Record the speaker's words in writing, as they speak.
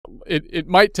it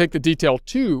might take the detail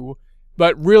too,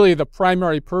 but really the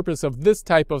primary purpose of this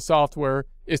type of software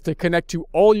is to connect to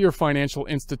all your financial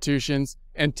institutions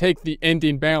and take the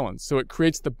ending balance. So it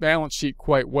creates the balance sheet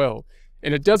quite well.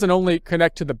 And it doesn't only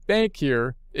connect to the bank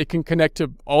here, it can connect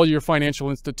to all your financial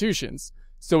institutions.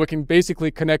 So it can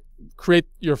basically create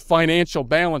your financial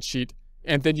balance sheet,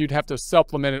 and then you'd have to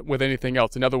supplement it with anything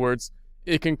else. In other words,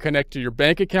 it can connect to your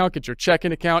bank account, get your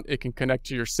checking account. It can connect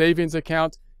to your savings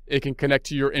account. It can connect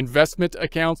to your investment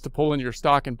accounts to pull in your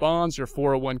stock and bonds, your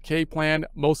 401k plan,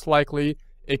 most likely.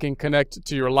 It can connect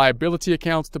to your liability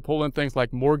accounts to pull in things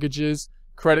like mortgages,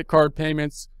 credit card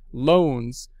payments,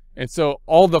 loans. And so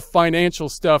all the financial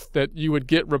stuff that you would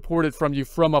get reported from you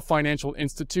from a financial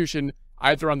institution,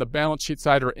 either on the balance sheet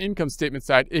side or income statement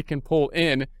side, it can pull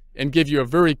in and give you a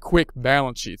very quick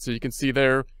balance sheet. So you can see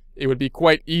there, it would be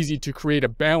quite easy to create a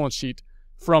balance sheet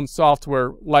from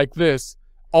software like this.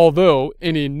 Although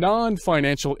any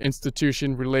non-financial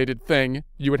institution related thing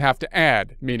you would have to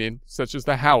add, meaning such as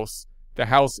the house. The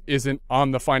house isn't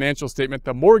on the financial statement.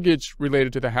 The mortgage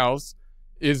related to the house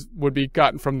would be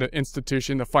gotten from the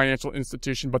institution, the financial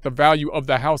institution, but the value of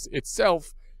the house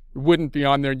itself wouldn't be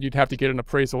on there. You'd have to get an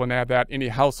appraisal and add that. Any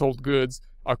household goods,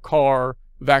 a car,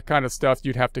 that kind of stuff,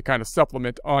 you'd have to kind of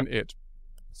supplement on it.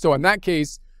 So in that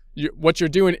case, what you're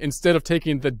doing, instead of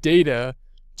taking the data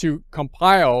to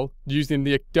compile using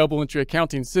the double entry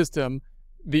accounting system,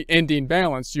 the ending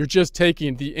balance, you're just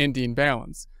taking the ending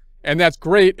balance. And that's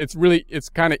great. It's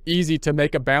kind of easy to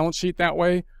make a balance sheet that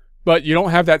way, but you don't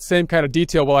have that same kind of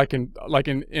detail. Well, I can, like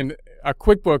in a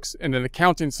QuickBooks and an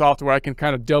accounting software, I can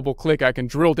kind of double click, I can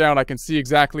drill down, I can see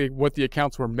exactly what the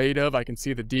accounts were made of, I can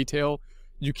see the detail.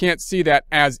 You can't see that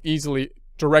as easily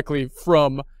directly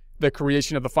from the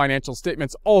creation of the financial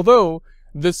statements, although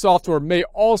this software may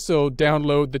also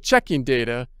download the checking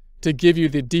data to give you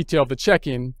the detail of the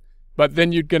checking, but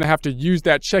then you're going to have to use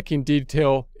that checking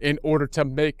detail in order to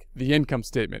make the income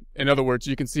statement. In other words,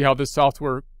 you can see how this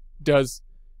software does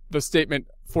the statement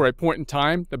for a point in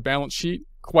time, the balance sheet,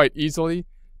 quite easily,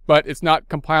 but it's not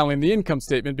compiling the income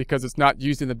statement because it's not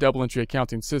using the double entry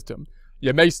accounting system.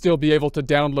 You may still be able to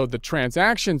download the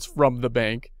transactions from the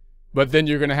bank, but then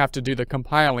you're going to have to do the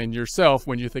compiling yourself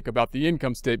when you think about the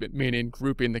income statement, meaning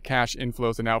grouping the cash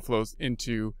inflows and outflows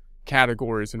into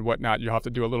categories and whatnot. You'll have to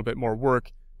do a little bit more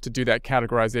work to do that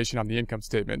categorization on the income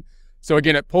statement. So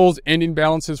again, it pulls ending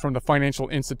balances from the financial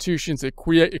institutions. It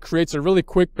creates a really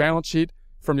quick balance sheet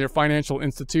from your financial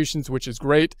institutions, which is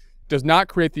great. Does not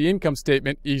create the income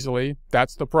statement easily.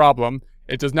 That's the problem.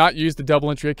 It does not use the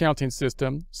double entry accounting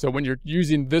system. So when you're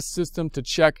using this system to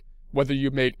check whether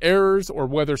you made errors or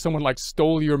whether someone like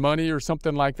stole your money or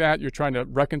something like that, you're trying to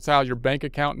reconcile your bank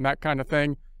account and that kind of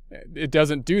thing, it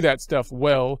doesn't do that stuff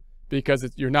well because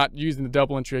you're not using the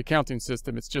double entry accounting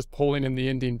system. It's just pulling in the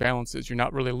ending balances. You're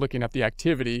not really looking at the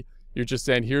activity. You're just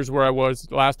saying, here's where I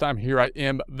was last time, here I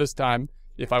am this time.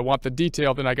 If I want the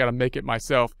detail, then I got to make it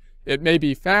myself. It may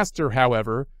be faster,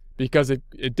 however, because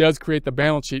it does create the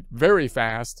balance sheet very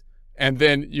fast. And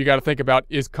then you got to think about,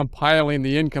 is compiling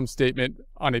the income statement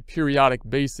on a periodic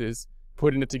basis,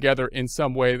 putting it together in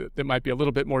some way that might be a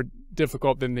little bit more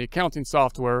difficult than the accounting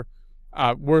software,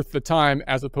 worth the time,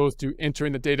 as opposed to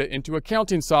entering the data into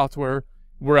accounting software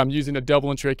where I'm using a double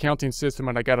entry accounting system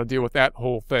and I got to deal with that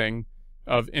whole thing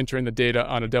of entering the data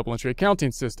on a double entry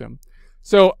accounting system.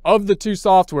 So of the two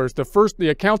softwares, the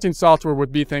accounting software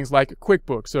would be things like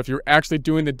QuickBooks. So if you're actually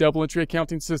doing the double entry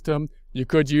accounting system, you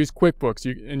could use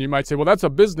QuickBooks. And you might say, well, that's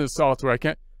a business software.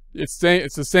 It's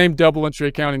the same double entry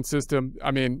accounting system.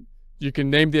 I mean, you can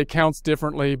name the accounts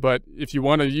differently, but if you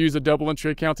want to use a double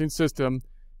entry accounting system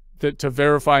to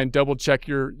verify and double check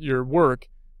your work,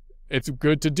 it's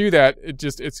good to do that.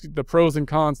 It's the pros and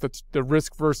cons, the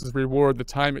risk versus reward, the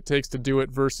time it takes to do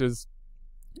it versus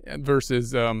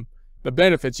the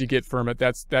benefits you get from it.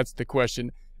 That's the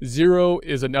question. Xero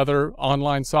is another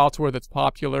online software that's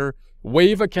popular.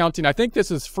 Wave Accounting, I think this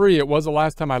is free. It was the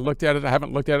last time I looked at it. I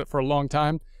haven't looked at it for a long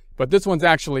time, but this one's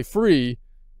actually free,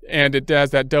 and it does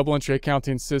that double entry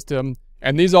accounting system.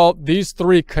 And these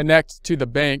three connect to the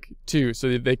bank too.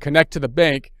 So they connect to the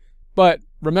bank, but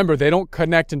remember, they don't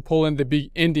connect and pull in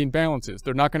the ending balances.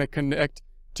 They're not going to connect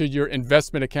to your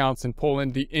investment accounts and pull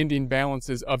in the ending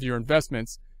balances of your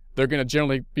investments. They're going to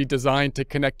generally be designed to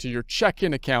connect to your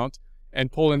checking account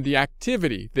and pull in the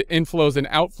activity, the inflows and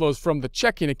outflows from the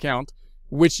checking account,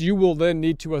 which you will then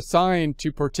need to assign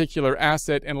to particular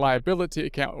asset and liability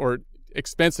account or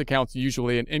expense accounts,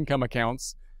 usually, and income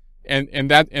accounts. And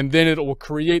then it will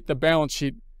create the balance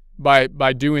sheet by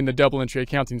doing the double entry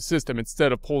accounting system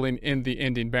instead of pulling in the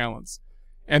ending balance.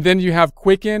 And then you have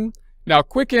Quicken. Now,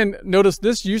 Quicken, notice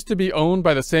this used to be owned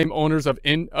by the same owners of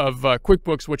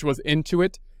QuickBooks, which was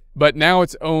Intuit, but now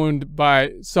it's owned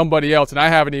by somebody else. And I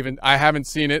haven't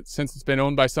seen it since it's been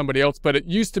owned by somebody else, but it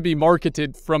used to be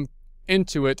marketed from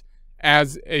Intuit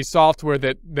as a software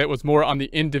that was more on the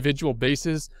individual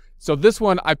basis. So this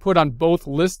one I put on both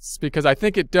lists because I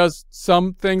think it does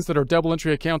some things that are double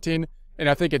entry accounting, and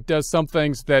I think it does some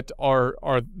things that are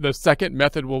the second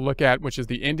method we'll look at, which is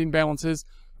the ending balances,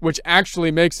 which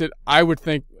actually makes it, I would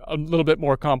think, a little bit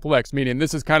more complex, meaning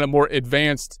this is kind of more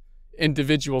advanced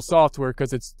individual software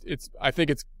because I think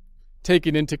it's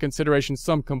taking into consideration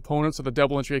some components of the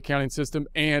double entry accounting system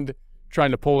and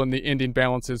trying to pull in the ending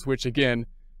balances, which again,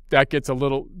 that gets a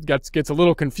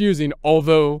little confusing,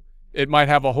 although it might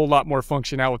have a whole lot more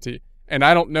functionality. And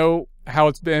I don't know how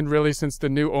it's been really since the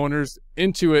new owners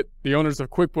Intuit, the owners of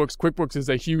QuickBooks. QuickBooks is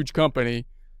a huge company,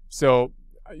 so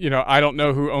I don't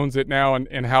know who owns it now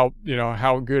and how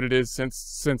how good it is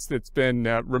since it's been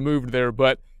removed there.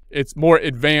 But it's more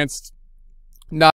advanced